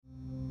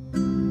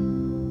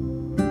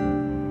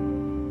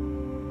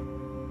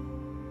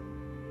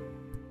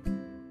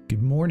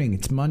morning.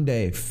 It's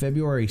Monday,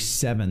 February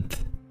 7th,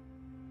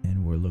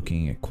 and we're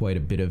looking at quite a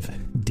bit of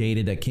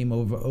data that came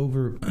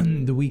over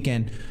the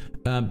weekend.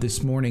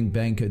 This morning,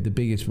 the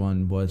biggest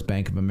one was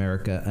Bank of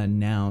America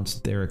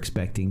announced they're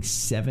expecting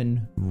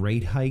 7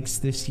 rate hikes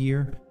this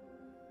year.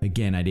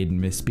 Again, I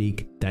didn't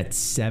misspeak. That's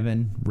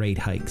 7 rate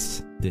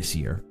hikes this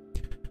year.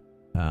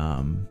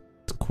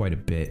 It's quite a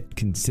bit,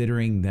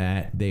 considering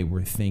that they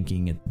were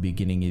thinking at the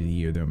beginning of the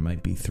year there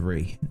might be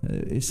 3.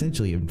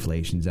 Essentially,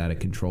 inflation's out of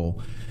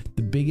control.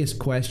 The biggest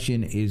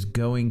question is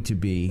going to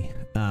be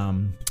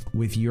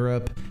with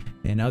Europe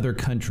and other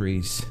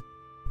countries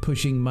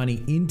pushing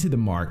money into the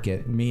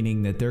market,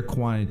 meaning that their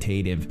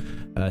quantitative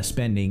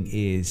spending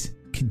is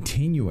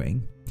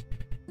continuing.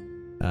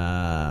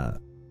 So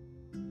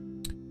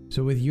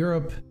with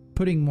Europe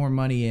putting more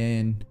money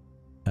in,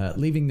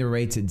 leaving the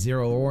rates at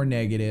 0 or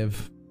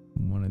negative,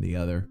 one or the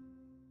other,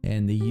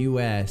 and the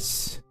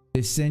U.S.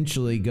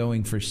 essentially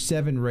going for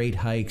 7 rate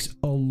hikes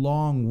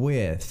along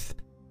with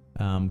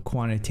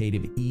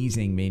quantitative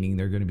easing, meaning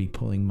they're going to be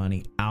pulling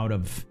money out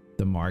of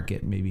the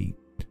market, maybe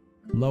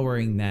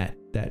lowering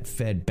that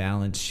Fed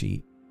balance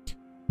sheet.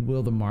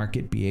 Will the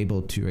market be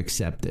able to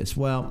accept this?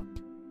 Well,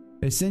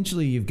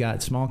 essentially you've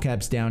got small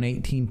caps down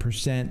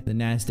 18%, the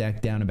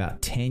NASDAQ down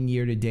about 10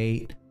 year to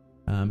date.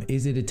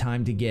 Is it a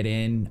time to get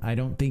in? I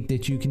don't think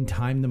that you can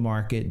time the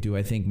market. Do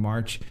I think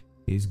March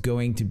is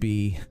going to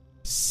be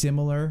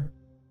similar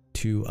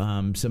to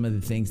some of the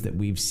things that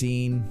we've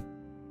seen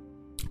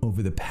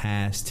over the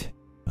past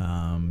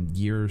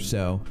year or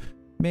so?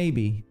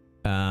 Maybe.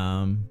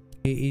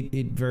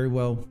 It very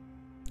well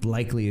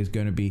likely is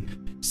going to be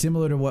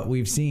similar to what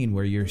we've seen,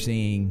 where you're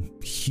seeing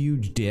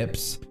huge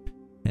dips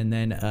and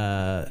then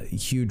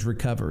huge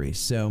recoveries.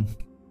 So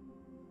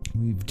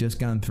we've just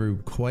gone through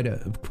quite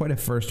a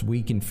first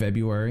week in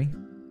February.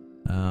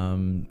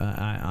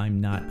 I'm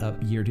not up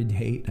year to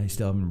date. I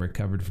still haven't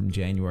recovered from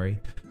January.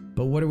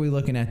 But what are we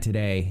looking at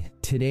today?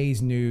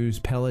 Today's news: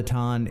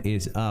 Peloton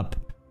is up.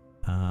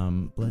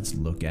 Let's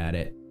look at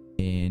it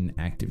in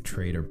Active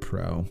Trader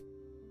Pro.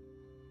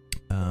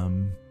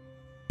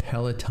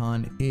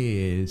 Peloton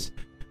is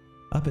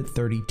up at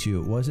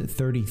 32. It was at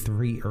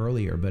 33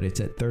 earlier, but it's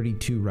at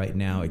 32 right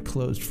now. It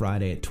closed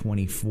Friday at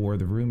 24.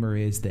 The rumor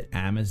is that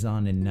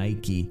Amazon and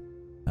Nike,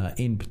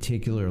 in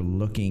particular, are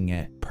looking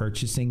at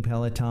purchasing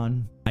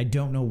Peloton. I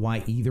don't know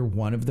why either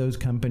one of those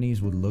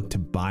companies would look to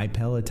buy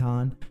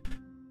Peloton.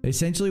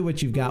 Essentially,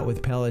 what you've got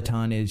with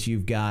Peloton is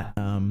you've got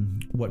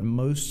what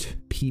most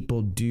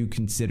people do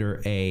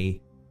consider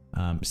a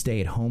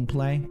stay-at-home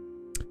play.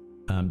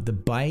 The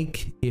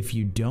bike, if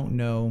you don't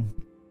know,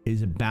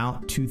 is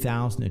about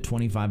 $2,000 to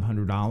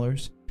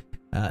 $2,500.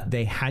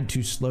 They had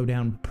to slow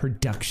down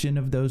production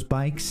of those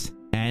bikes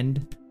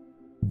and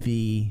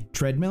the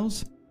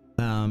treadmills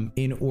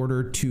in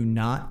order to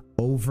not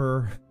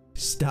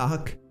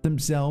overstock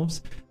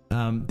themselves.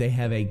 They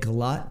have a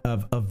glut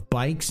of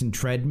bikes and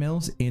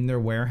treadmills in their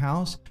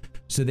warehouse,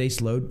 so they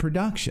slowed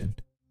production.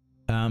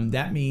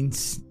 That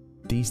means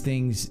these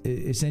things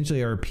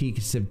essentially are a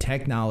piece of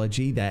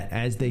technology that,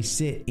 as they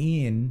sit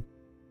in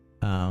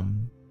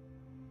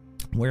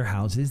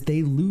warehouses,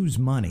 they lose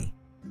money.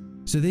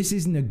 So this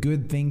isn't a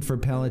good thing for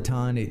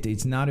Peloton.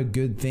 It's not a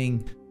good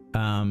thing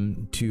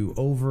to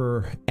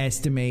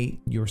overestimate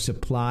your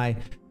supply.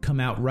 Come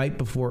out right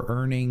before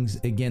earnings.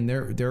 Again,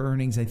 their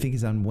earnings, I think,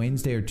 is on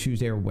Wednesday or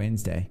Tuesday or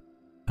Wednesday.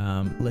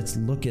 Let's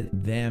look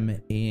at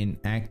them in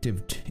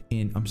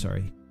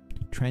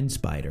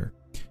TrendSpider.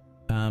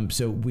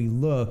 So we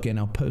look, and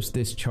I'll post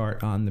this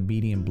chart on the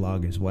Medium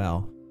blog as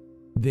well.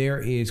 There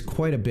is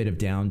quite a bit of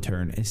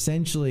downturn.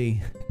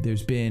 Essentially,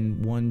 there's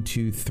been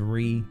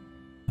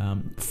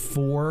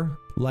 4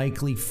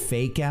 likely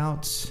fake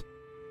outs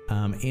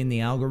in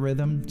the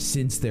algorithm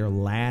since their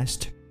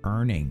last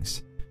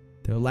earnings.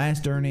 Their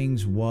last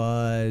earnings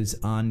was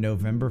on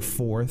November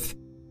 4th.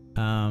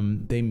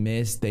 They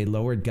missed. They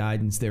lowered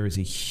guidance. There is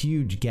a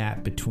huge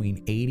gap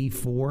between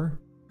 84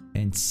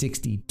 and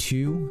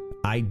 62.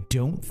 I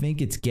don't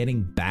think it's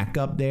getting back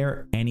up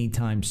there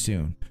anytime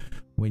soon.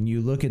 When you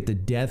look at the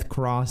death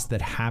cross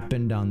that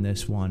happened on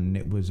this one,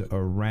 it was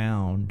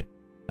around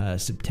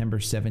September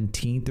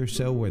 17th or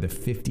so, where the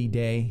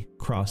 50-day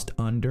crossed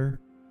under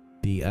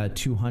the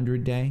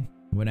 200-day.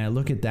 When I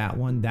look at that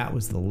one, that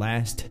was the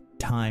last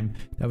time.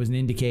 That was an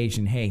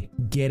indication, hey,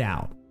 get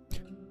out.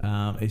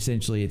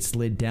 Essentially, it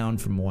slid down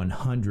from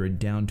 100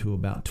 down to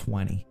about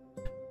 20.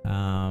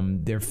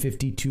 Their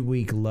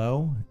 52-week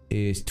low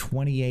is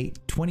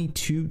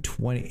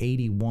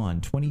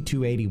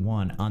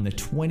 2281 on the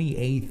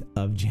 28th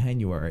of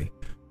January.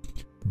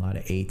 A lot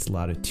of 8s, a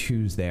lot of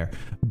 2s there.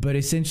 But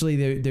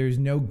essentially, there's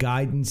no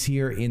guidance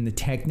here in the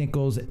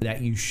technicals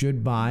that you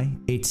should buy.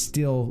 It's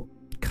still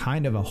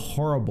kind of a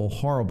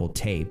horrible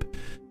tape.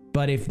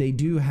 But if they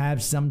do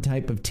have some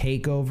type of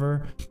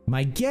takeover,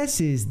 my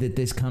guess is that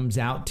this comes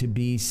out to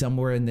be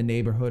somewhere in the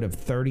neighborhood of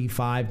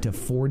 $35 to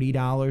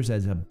 $40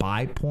 as a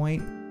buy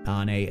point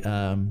on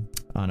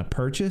a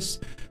purchase.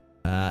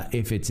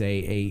 If it's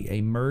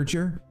a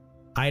merger,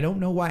 I don't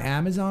know why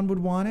Amazon would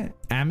want it.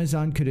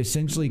 Amazon could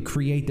essentially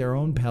create their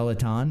own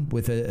Peloton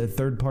with a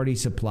third-party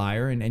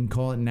supplier and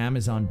call it an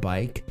Amazon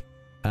bike.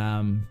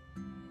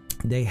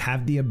 They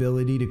have the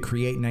ability to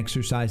create an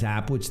exercise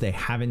app, which they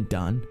haven't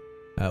done,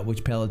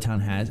 which Peloton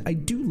has. I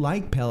do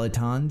like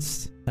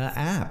Peloton's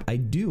app. I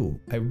do.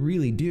 I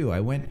really do. I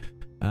went,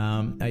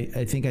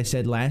 I think I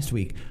said last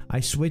week, I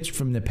switched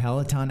from the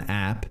Peloton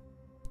app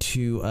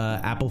to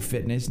Apple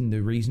Fitness, and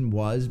the reason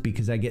was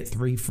because I get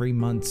 3 free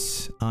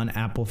months on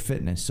Apple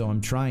Fitness, so I'm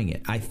trying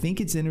it. I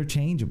think it's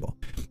interchangeable.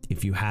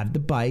 If you have the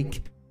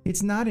bike,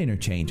 it's not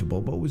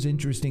interchangeable. But what was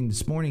interesting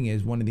this morning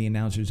is one of the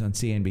announcers on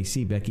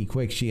CNBC, Becky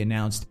Quick, she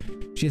announced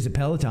she has a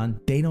Peloton.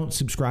 They don't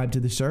subscribe to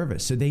the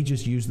service, so they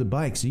just use the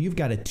bike. So you've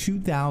got a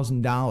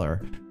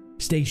 $2,000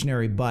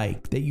 stationary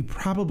bike that you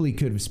probably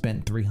could have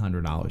spent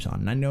 $300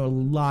 on. And I know a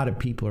lot of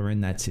people are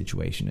in that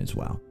situation as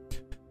well.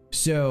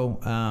 So,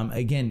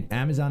 again,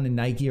 Amazon and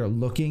Nike are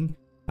looking.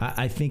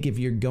 I think if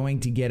you're going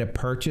to get a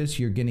purchase,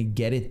 you're going to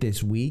get it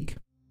this week.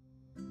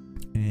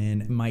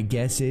 And my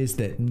guess is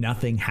that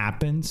nothing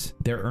happens.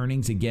 Their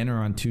earnings, again,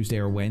 are on Tuesday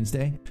or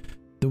Wednesday.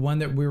 The one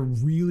that we're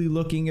really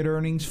looking at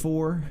earnings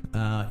for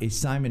is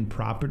Simon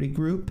Property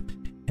Group.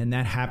 And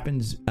that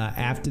happens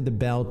after the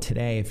bell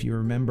today. If you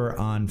remember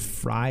on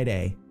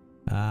Friday,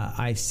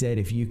 I said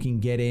if you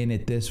can get in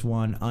at this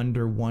one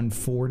under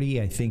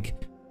 140, I think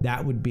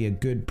that would be a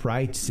good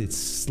price. It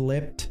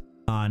slipped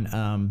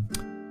on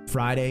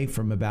Friday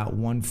from about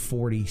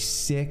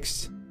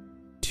 146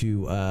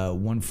 to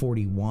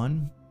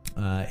 141.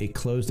 It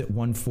closed at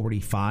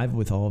 145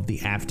 with all of the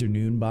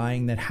afternoon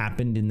buying that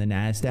happened in the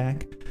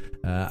NASDAQ.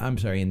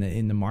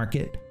 In the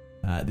market.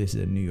 This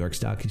is a New York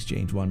Stock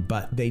Exchange one,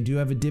 but they do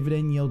have a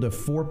dividend yield of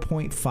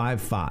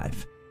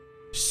 4.55.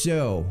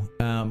 So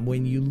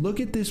when you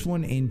look at this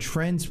one in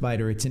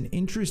TrendSpider, it's an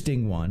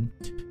interesting one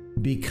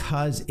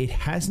because it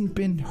hasn't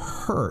been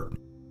hurt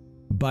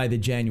by the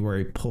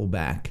January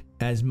pullback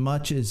as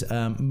much as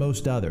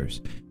most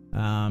others.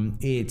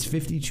 Its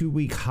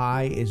 52-week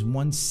high is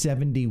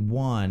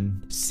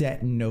 171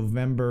 set in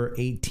November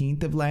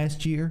 18th of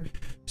last year.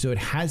 So it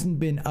hasn't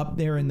been up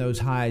there in those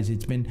highs.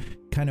 It's been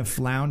kind of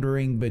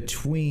floundering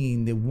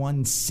between the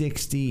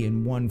 160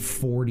 and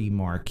 140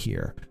 mark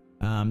here.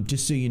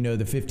 Just so you know,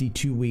 the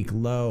 52-week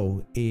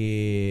low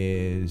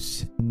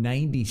is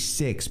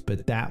 96,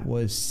 but that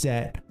was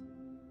set.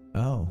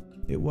 Oh,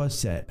 it was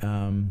set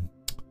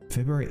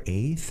February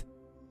 8th.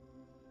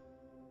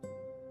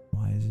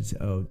 Why is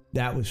it? Oh,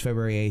 that was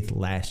February 8th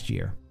last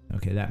year.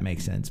 Okay, that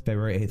makes sense.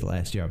 February 8th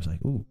last year. I was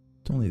like, ooh,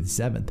 it's only the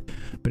 7th.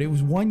 But it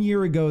was 1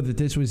 year ago that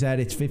this was at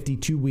its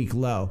 52-week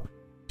low.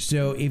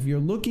 So if you're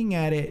looking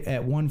at it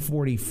at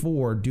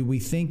 144, do we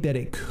think that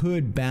it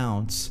could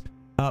bounce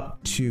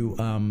up to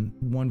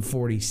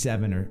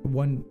 147 or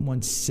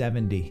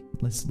 170?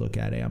 Let's look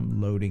at it. I'm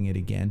loading it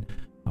again.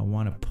 I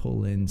want to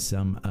pull in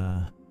some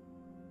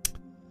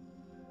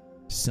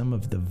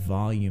of the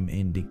volume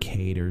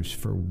indicators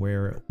for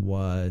where it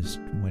was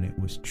when it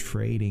was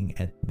trading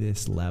at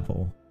this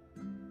level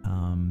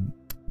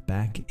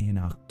back in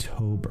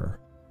October.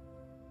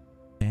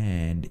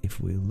 And if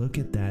we look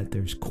at that,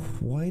 there's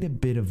quite a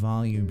bit of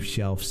volume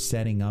shelf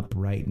setting up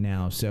right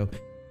now. So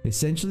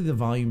essentially the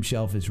volume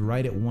shelf is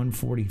right at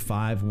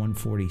 145,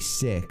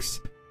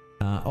 146,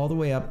 all the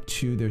way up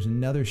to, there's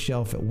another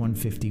shelf at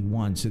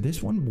 151. So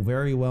this one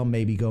very well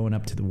may be going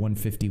up to the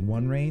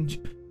 151 range.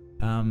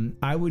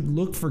 I would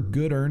look for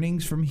good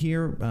earnings from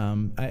here.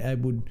 I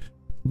would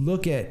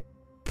look at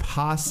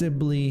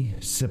possibly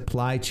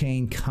supply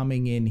chain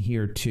coming in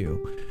here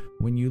too.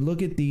 When you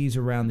look at these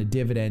around the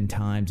dividend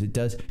times, it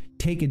does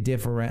take a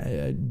dip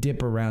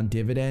around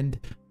dividend.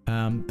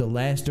 The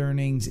last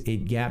earnings,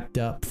 it gapped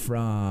up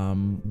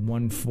from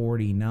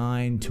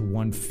 149 to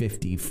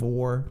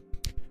 154.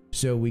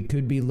 So we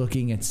could be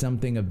looking at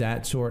something of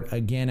that sort.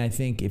 Again, I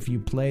think if you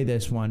play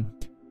this one,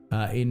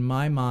 in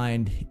my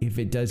mind, if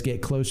it does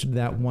get closer to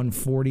that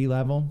 140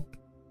 level,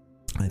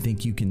 I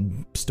think you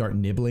can start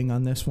nibbling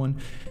on this one.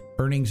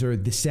 Earnings are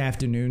this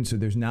afternoon, so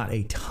there's not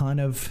a ton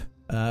of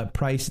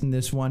price in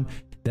this one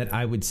that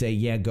I would say,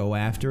 yeah, go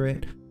after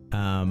it.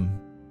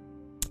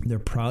 They're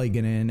probably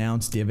going to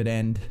announce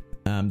dividend.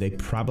 They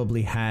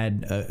probably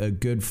had a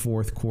good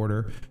fourth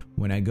quarter.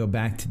 When I go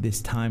back to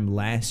this time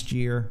last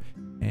year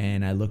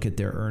and I look at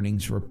their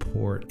earnings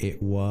report,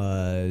 it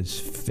was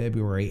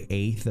February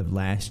 8th of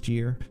last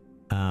year.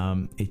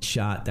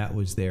 That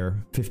was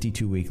their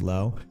 52-week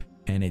low,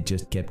 and it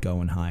just kept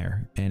going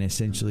higher. And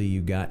essentially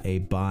you got a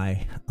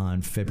buy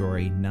on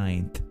February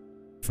 9th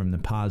from the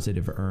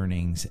positive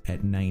earnings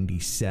at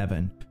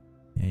 97,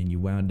 and you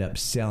wound up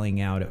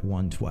selling out at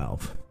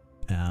 112.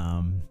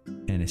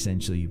 And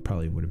essentially you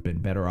probably would have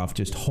been better off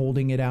just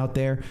holding it out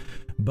there.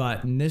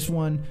 But in this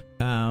one,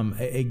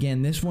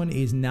 again, this one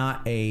is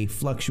not a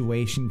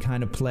fluctuation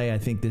kind of play. I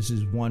think this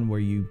is one where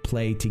you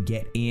play to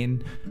get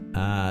in.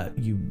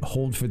 You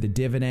hold for the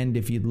dividend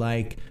if you'd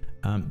like.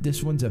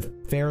 This one's a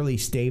fairly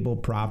stable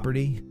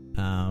property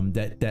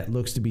that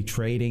looks to be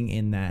trading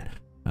in that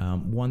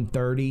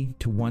 130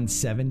 to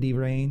 170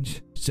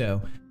 range.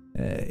 So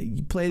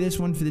you play this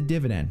one for the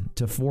dividend.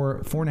 It's a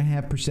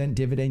 4.5%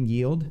 dividend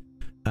yield.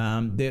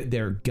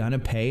 They're gonna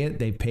pay it.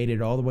 They've paid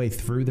it all the way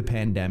through the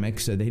pandemic,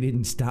 so they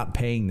didn't stop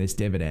paying this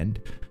dividend.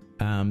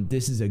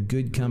 This is a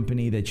good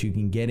company that you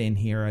can get in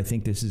here. I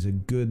think this is a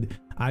good.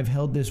 I've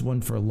held this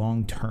one for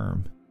long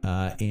term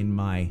in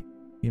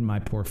my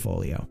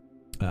portfolio.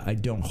 I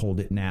don't hold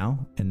it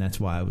now, and that's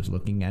why I was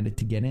looking at it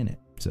to get in it.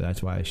 So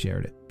that's why I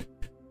shared it.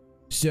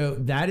 So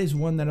that is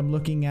one that I'm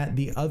looking at.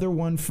 The other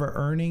one for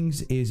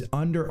earnings is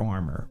Under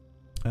Armour.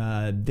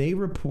 They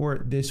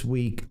report this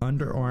week.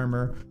 Under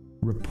Armour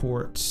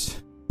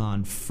reports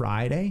on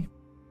Friday.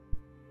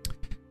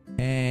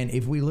 And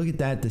if we look at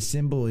that, the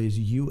symbol is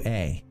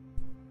UA.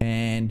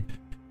 And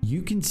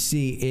you can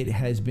see it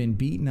has been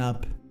beaten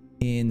up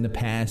in the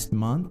past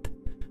month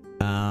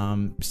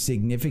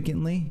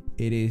significantly.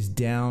 It is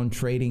down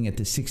trading at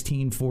the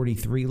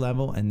 1643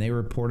 level, and they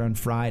report on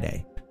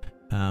Friday.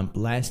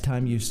 Last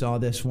time you saw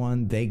this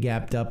one, they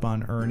gapped up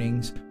on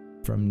earnings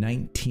from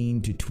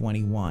 19 to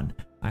 21.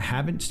 I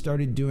haven't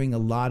started doing a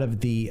lot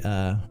of the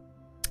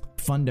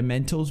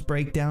fundamentals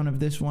breakdown of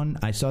this one.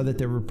 I saw that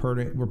they're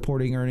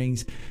reporting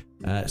earnings.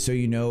 So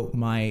you know,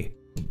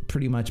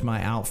 pretty much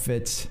my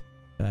outfits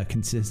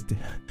consist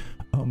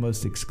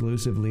almost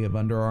exclusively of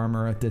Under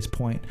Armour at this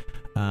point.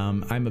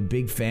 I'm a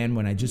big fan.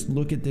 When I just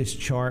look at this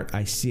chart,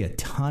 I see a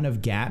ton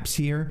of gaps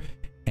here,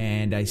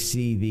 and I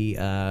see the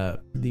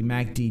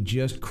MACD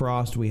just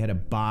crossed. We had a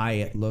buy,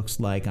 it looks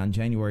like, on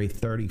January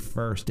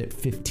 31st at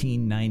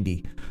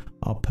 1590.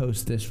 I'll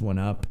post this one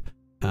up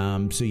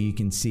so you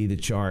can see the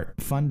chart.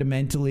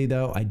 Fundamentally,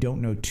 though, I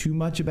don't know too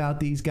much about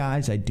these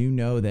guys. I do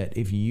know that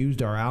if you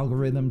used our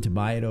algorithm to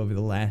buy it over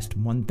the last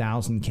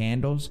 1,000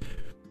 candles,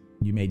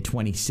 you made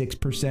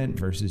 26%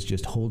 versus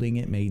just holding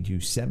it made you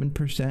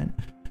 7%.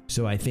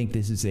 So I think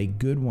this is a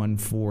good one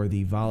for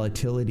the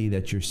volatility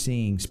that you're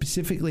seeing,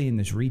 specifically in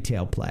this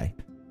retail play.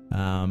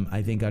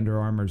 I think Under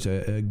Armour's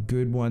a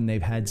good one. They've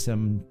had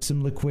some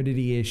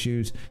liquidity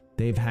issues.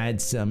 They've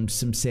had some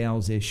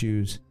sales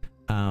issues.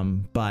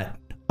 But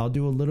I'll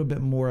do a little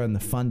bit more on the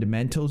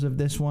fundamentals of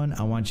this one.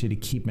 I want you to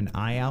keep an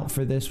eye out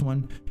for this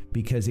one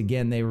because,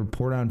 again, they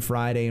report on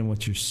Friday, and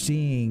what you're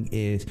seeing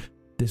is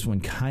this one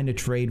kind of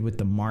trade with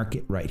the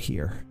market right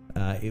here.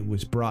 It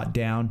was brought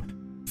down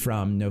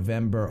from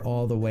November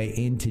all the way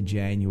into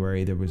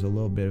January. There was a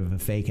little bit of a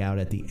fake out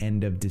at the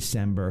end of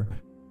December,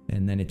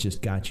 and then it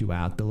just got you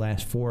out. The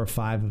last 4 or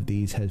 5 of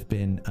these has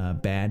been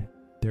bad.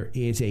 There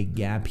is a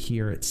gap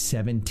here at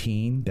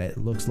 17 that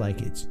looks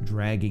like it's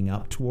dragging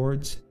up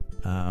towards.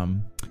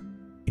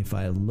 If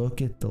I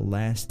look at the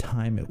last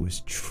time it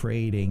was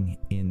trading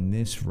in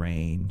this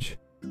range,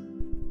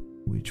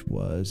 which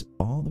was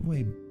all the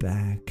way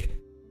back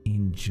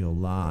in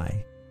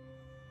July,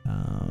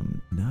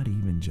 not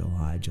even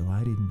July. July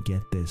didn't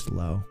get this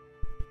low.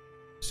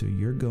 So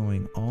you're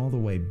going all the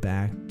way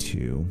back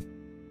to,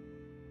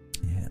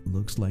 it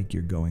looks like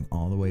you're going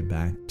all the way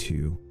back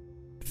to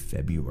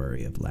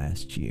February of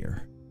last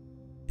year.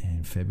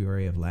 And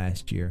February of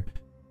last year,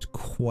 it's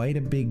quite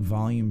a big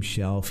volume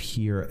shelf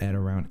here at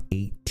around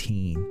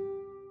 18.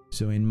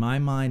 So in my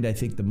mind, I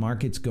think the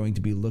market's going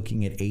to be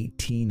looking at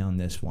 18 on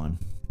this one.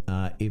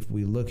 If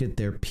we look at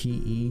their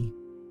PE,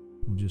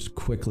 we'll just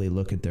quickly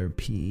look at their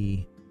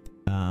PE.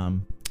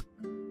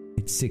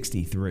 It's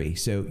 63.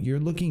 So you're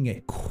looking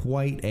at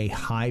quite a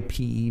high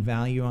PE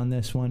value on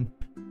this one.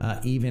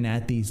 Even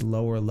at these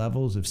lower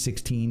levels of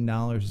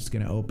 $16, it's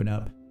going to open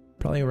up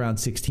probably around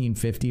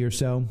 $16.50 or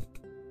so.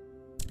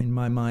 In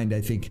my mind,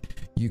 I think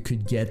you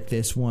could get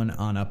this one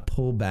on a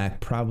pullback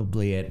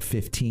probably at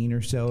 15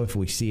 or so if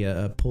we see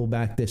a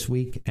pullback this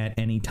week at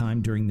any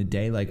time during the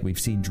day, like we've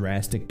seen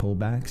drastic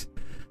pullbacks.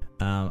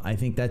 I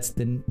think that's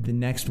the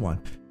next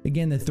one.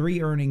 Again, the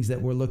 3 earnings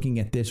that we're looking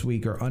at this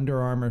week are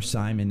Under Armour,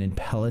 Simon, and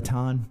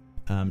Peloton.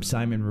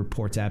 Simon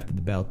reports after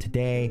the bell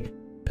today.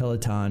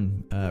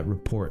 Peloton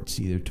reports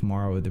either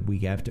tomorrow or the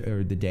week after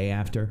or the day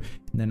after.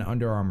 And then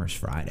Under Armour's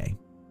Friday.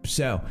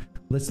 So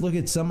let's look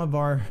at some of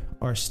our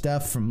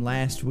stuff from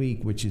last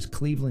week, which is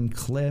Cleveland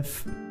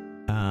Cliff.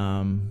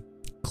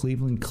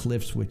 Cleveland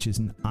Cliffs, which is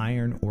an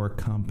iron ore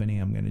company.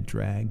 I'm going to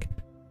drag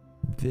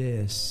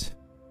this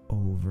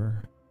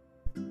over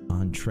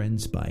on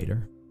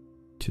TrendSpider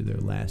to their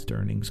last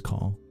earnings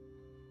call.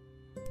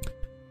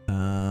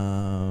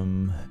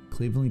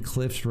 Cleveland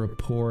Cliffs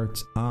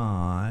reports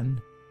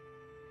on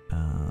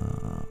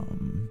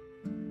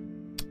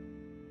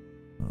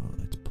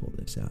let's pull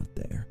this out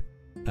there.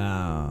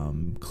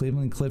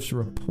 Cleveland Cliffs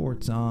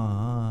reports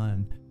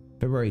on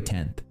February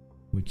 10th,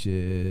 which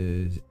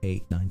is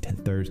 8, 9, 10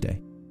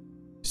 Thursday.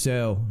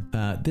 So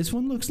this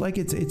one looks like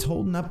it's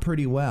holding up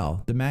pretty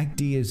well. The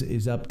MACD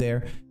is up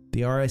there.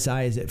 The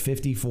RSI is at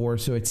 54,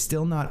 so it's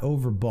still not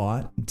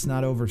overbought. It's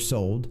not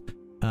oversold.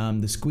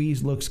 The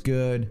squeeze looks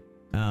good.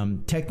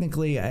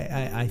 Technically,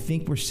 I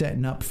think we're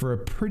setting up for a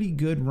pretty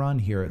good run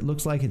here. It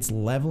looks like it's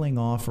leveling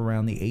off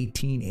around the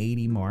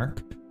 1880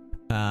 mark.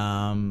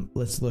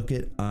 Let's look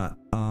at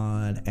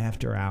on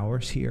after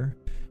hours here.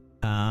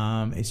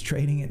 It's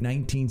trading at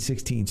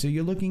 1916. So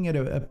you're looking at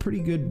a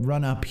pretty good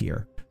run up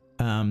here.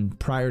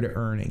 prior to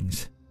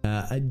earnings.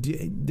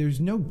 There's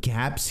no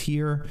gaps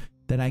here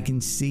that I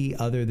can see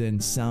other than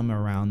some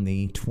around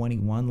the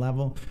 21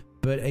 level.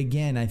 But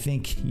again, I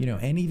think,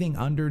 anything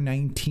under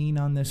 19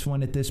 on this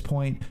one at this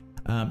point,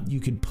 you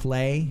could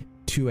play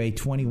to a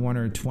 $21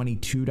 or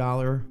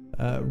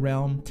 $22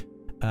 realm.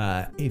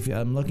 If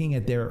I'm looking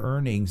at their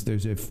earnings,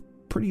 there's a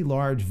pretty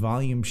large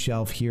volume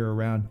shelf here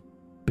around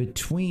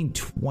between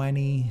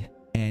 $20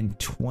 and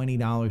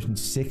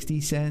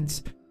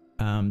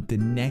 $20.60. The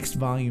next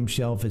volume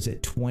shelf is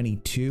at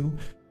 22.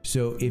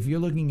 So if you're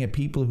looking at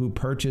people who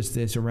purchased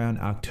this around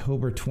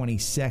October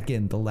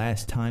 22nd, the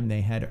last time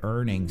they had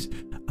earnings,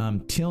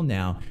 till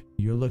now,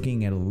 you're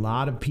looking at a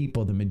lot of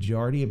people. The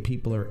majority of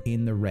people are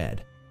in the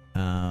red.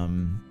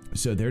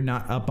 So they're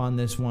not up on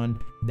this one.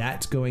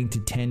 That's going to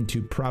tend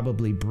to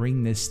probably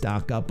bring this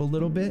stock up a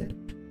little bit.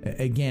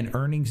 Again,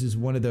 earnings is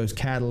one of those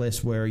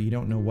catalysts where you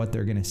don't know what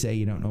they're going to say.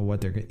 You don't know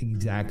what they're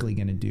exactly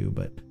going to do,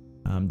 but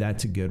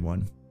that's a good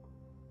one.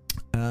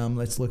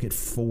 Let's look at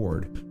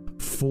Ford.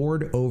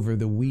 Ford over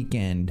the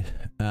weekend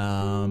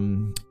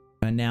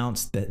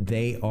announced that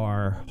they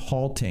are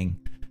halting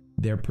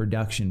their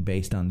production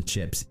based on the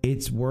chips.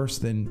 It's worse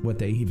than what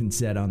they even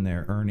said on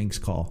their earnings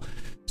call.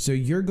 So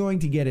you're going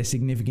to get a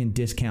significant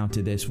discount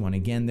to this one.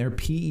 Again, their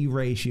PE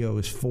ratio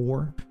is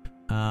 4.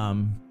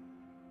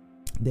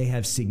 They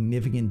have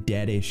significant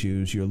debt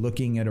issues. You're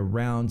looking at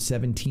around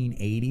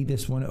 1780,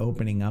 this one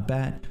opening up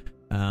at.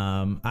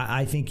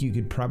 I think you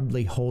could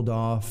probably hold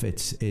off.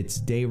 Its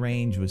day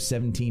range was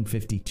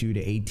 1752 to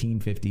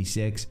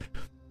 1856.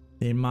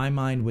 In my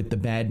mind, with the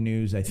bad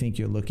news, I think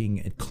you're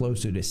looking at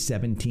closer to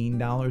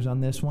 $17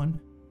 on this one.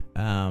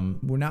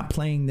 We're not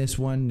playing this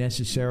one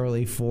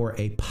necessarily for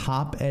a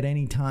pop at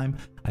any time.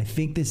 I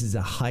think this is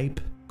a hype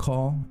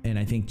call, and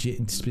I think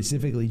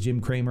specifically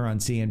Jim Cramer on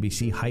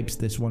CNBC hypes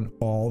this one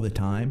all the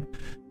time.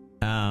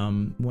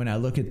 When I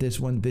look at this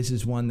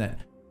is one that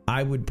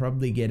I would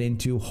probably get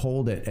into,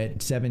 hold it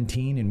at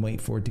 17 and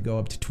wait for it to go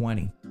up to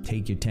 20.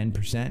 Take your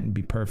 10% and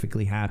be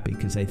perfectly happy,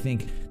 because I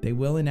think they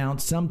will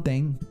announce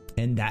something,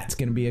 and that's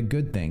going to be a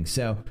good thing.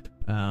 So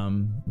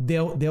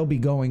they'll be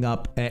going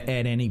up at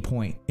any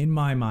point in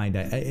my mind.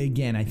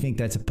 I think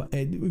that's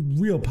a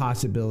real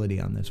possibility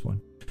on this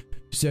one.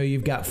 So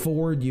you've got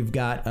Ford, you've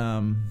got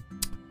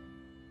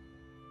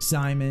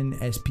Simon,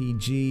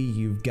 SPG,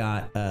 you've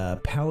got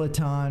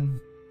Peloton,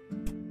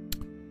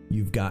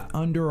 you've got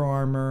Under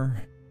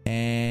Armour,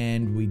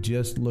 and we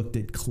just looked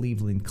at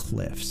Cleveland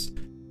Cliffs.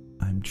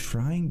 I'm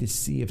trying to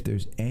see if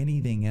there's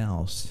anything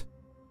else.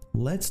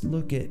 Let's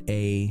look at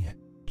a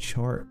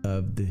chart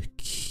of the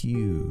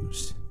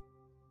Qs.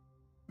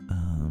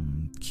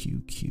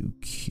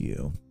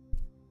 QQQ.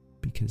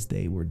 Because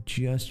they were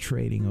just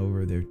trading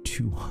over their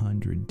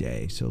 200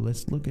 day. So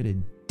let's look at a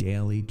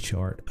daily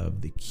chart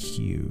of the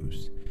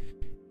Qs.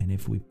 And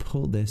if we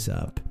pull this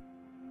up,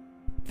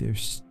 they're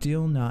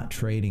still not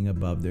trading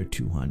above their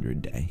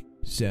 200 day.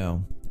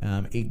 So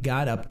it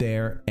got up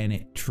there and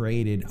it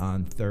traded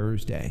on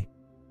Thursday,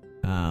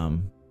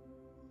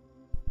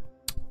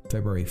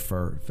 February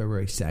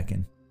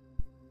 2nd.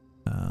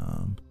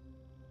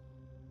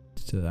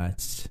 So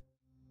that's,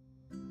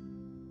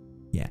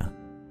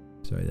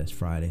 sorry, that's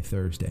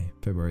Thursday,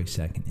 February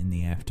 2nd in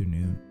the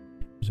afternoon.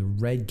 It was a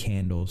red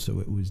candle, so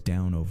it was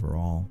down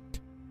overall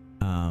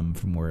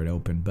from where it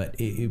opened, but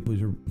it was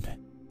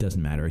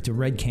doesn't matter. It's a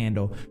red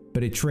candle,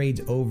 but it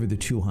trades over the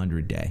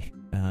 200 day.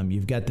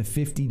 You've got the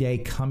 50 day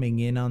coming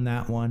in on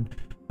that one.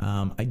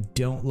 I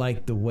don't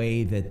like the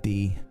way that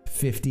the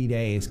 50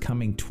 day is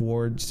coming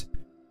towards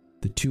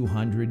the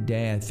 200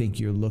 day. I think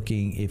you're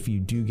looking, if you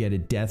do get a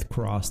death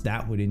cross,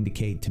 that would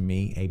indicate to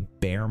me a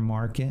bear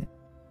market.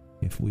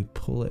 If we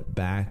pull it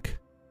back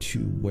to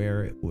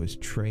where it was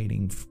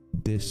trading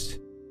this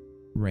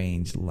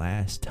range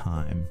last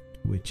time,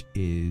 which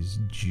is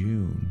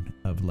June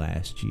of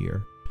last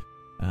year,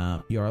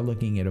 you are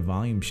looking at a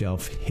volume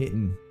shelf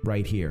hitting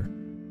right here.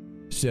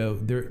 So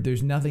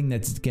there's nothing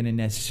that's going to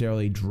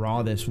necessarily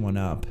draw this one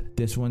up.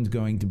 This one's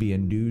going to be a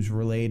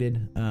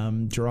news-related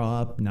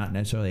draw up, not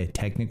necessarily a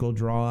technical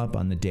draw up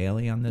on the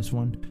daily on this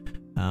one.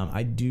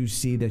 I do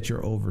see that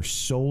you're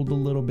oversold a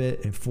little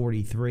bit at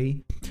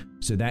 43,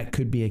 so that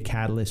could be a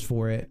catalyst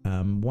for it.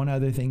 One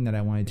other thing that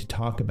I wanted to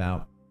talk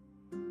about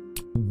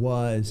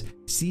was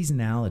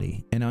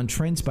seasonality. And on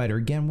TrendSpider,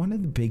 again, one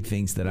of the big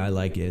things that I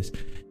like is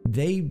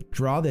they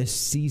draw this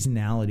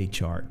seasonality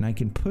chart, and I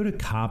can put a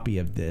copy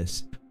of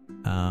this.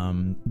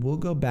 We'll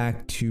go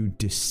back to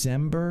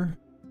December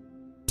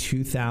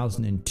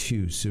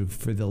 2002. So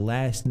for the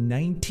last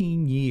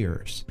 19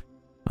 years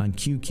on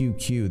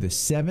QQQ, the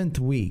 7th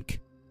week,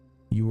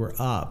 you were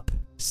up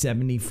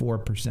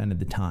 74% of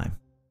the time.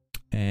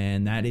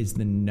 And that is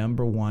the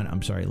number one.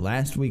 I'm sorry,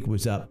 last week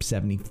was up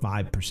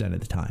 75%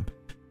 of the time.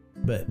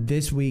 But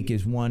this week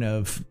is one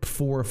of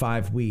 4 or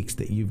 5 weeks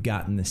that you've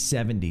gotten the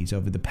 70s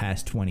over the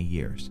past 20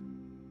 years.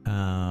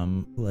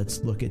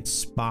 Let's look at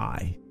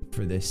SPY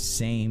for this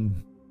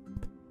same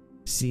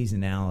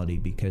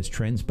seasonality, because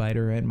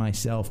TrendSpider and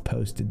myself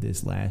posted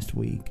this last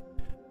week.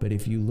 But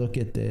if you look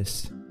at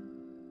this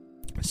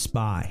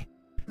SPY,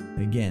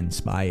 again,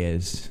 SPY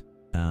is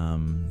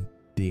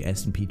the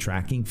S&P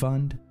tracking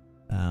fund.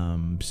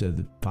 So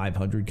the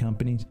 500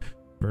 companies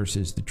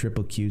versus the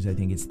triple Qs. I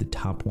think it's the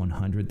top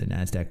 100, the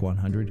NASDAQ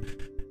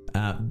 100.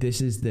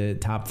 This is the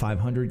top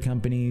 500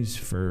 companies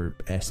for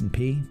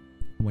S&P.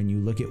 When you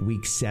look at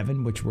week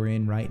 7, which we're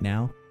in right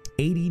now,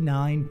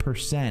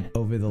 89%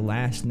 over the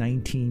last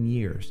 19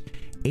 years.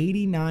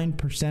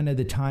 89% of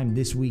the time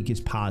this week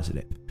is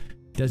positive.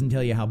 Doesn't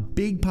tell you how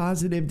big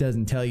positive,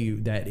 doesn't tell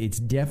you that it's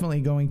definitely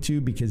going to,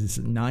 because it's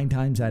 9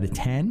 times out of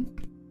 10.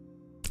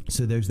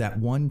 So there's that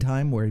one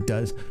time where it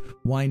does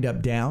wind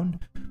up down.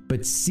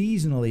 But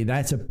seasonally,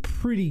 that's a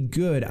pretty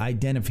good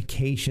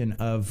identification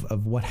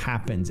of what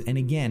happens. And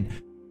again,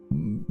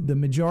 the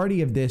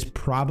majority of this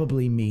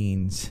probably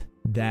means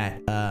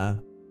that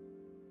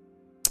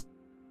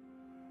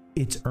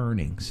it's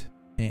earnings.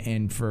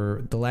 And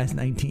for the last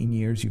 19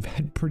 years, you've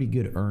had pretty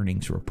good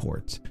earnings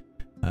reports,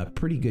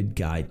 pretty good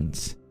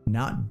guidance,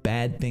 not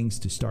bad things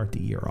to start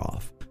the year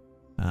off.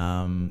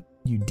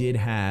 You did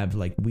have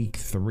like week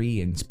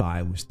 3 in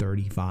SPY was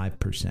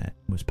 35%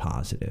 was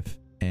positive.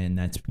 And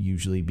that's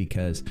usually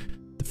because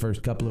the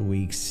first couple of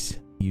weeks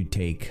you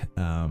take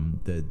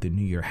the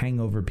New Year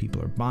hangover.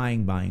 People are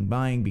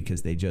buying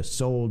because they just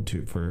sold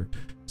for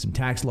some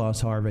tax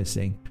loss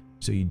harvesting.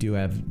 So you do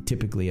have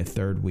typically a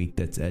third week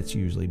that's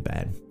usually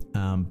bad.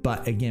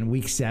 But again,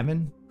 week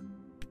 7,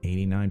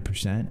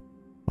 89%,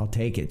 I'll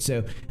take it.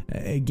 So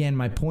again,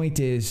 my point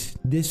is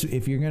this: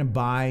 if you're going to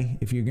buy,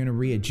 if you're going to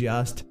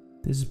readjust,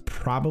 this is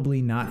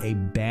probably not a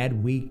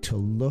bad week to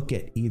look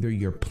at either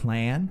your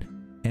plan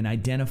and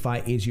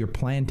identify, is your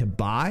plan to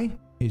buy?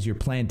 Is your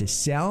plan to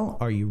sell?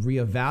 Are you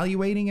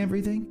reevaluating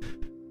everything?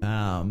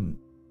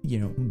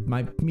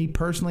 Me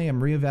personally,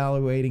 I'm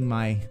reevaluating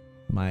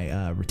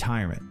my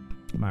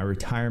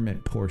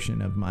retirement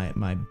portion of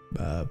my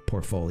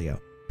portfolio,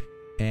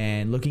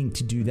 and looking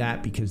to do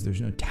that because there's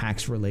no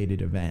tax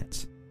related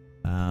events.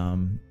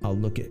 I'll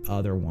look at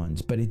other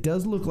ones, but it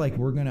does look like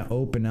we're going to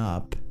open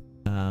up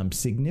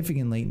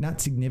significantly, not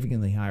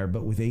significantly higher,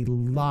 but with a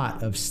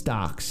lot of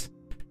stocks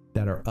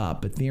that are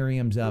up.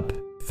 Ethereum's up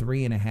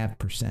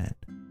 3.5%.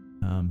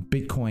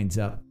 Bitcoin's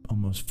up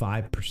almost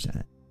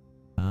 5%.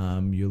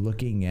 You're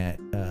looking at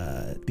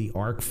the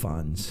ARK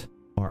funds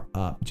are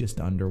up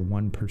just under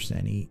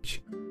 1%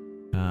 each.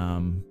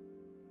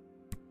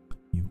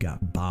 You've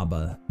got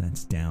BABA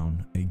that's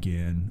down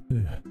again.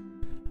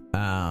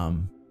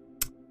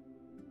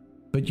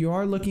 But you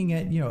are looking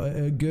at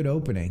a good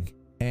opening,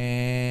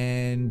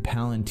 and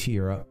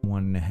Palantir up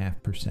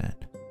 1.5%.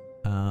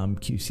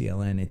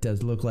 QCLN, it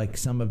does look like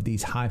some of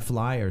these high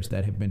flyers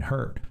that have been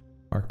hurt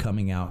are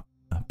coming out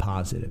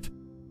positive.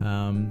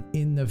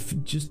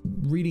 Just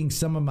reading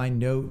some of my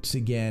notes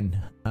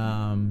again,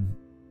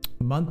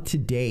 month to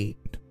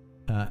date,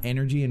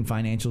 energy and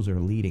financials are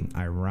leading.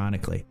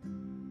 Ironically,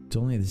 it's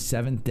only the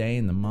 7th day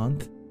in the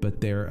month, but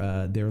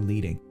they're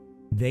leading.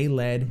 They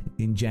led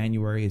in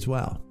January as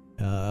well.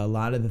 A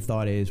lot of the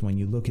thought is when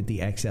you look at the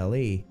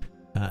XLE,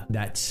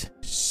 that's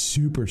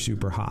super,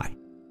 super high.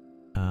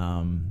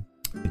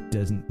 It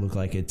doesn't look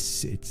like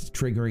it's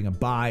triggering a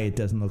buy. It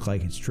doesn't look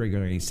like it's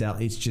triggering a sell.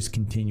 It's just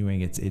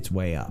continuing its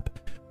way up.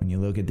 When you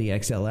look at the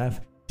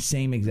XLF,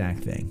 same exact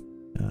thing.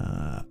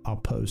 I'll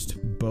post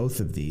both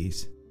of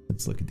these.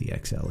 Let's look at the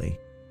XLE.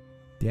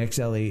 The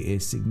XLE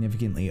is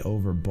significantly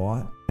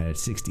overbought at a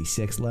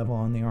 66 level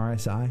on the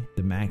RSI.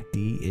 The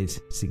MACD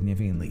is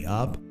significantly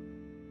up.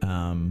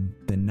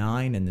 The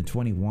 9 and the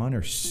 21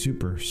 are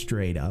super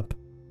straight up.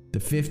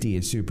 The 50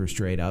 is super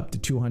straight up. The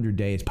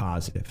 200-day is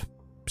positive.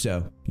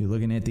 So you're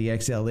looking at the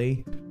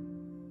XLE,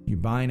 you're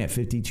buying at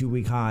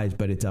 52-week highs,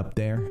 but it's up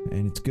there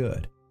and it's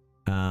good.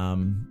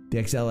 The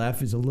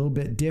XLF is a little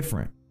bit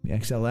different. The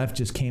XLF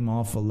just came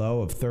off a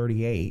low of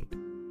 38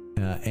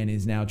 and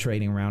is now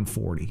trading around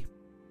 40.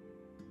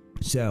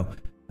 So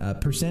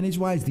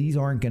percentage-wise, these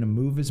aren't going to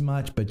move as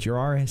much, but your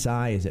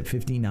RSI is at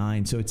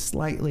 59, so it's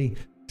slightly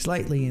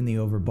in the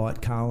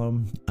overbought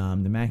column.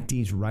 The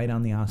MACD is right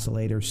on the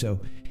oscillator, so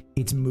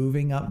it's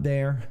moving up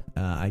there.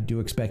 I do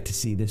expect to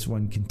see this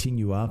one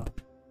continue up.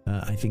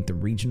 I think the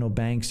regional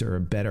banks are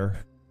a better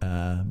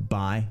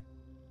buy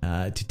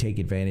to take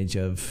advantage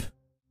of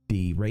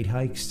the rate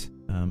hikes.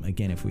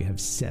 Again, if we have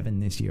 7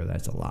 this year,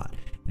 that's a lot.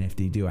 And if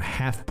they do a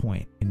half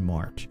point in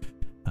March,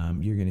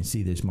 you're going to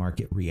see this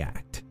market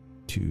react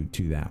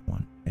to that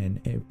one.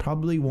 And it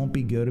probably won't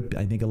be good.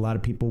 I think a lot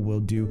of people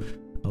will do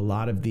a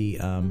lot of the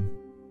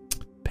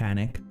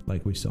panic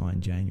like we saw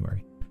in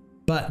January.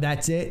 But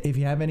that's it. If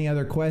you have any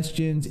other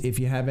questions, if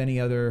you have any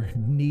other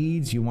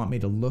needs, you want me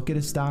to look at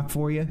a stock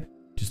for you,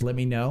 just let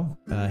me know.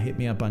 Hit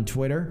me up on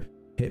Twitter.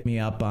 Hit me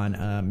up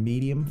on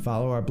Medium.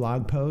 Follow our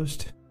blog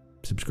post.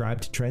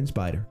 Subscribe to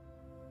TrendSpider.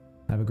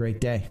 Have a great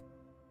day.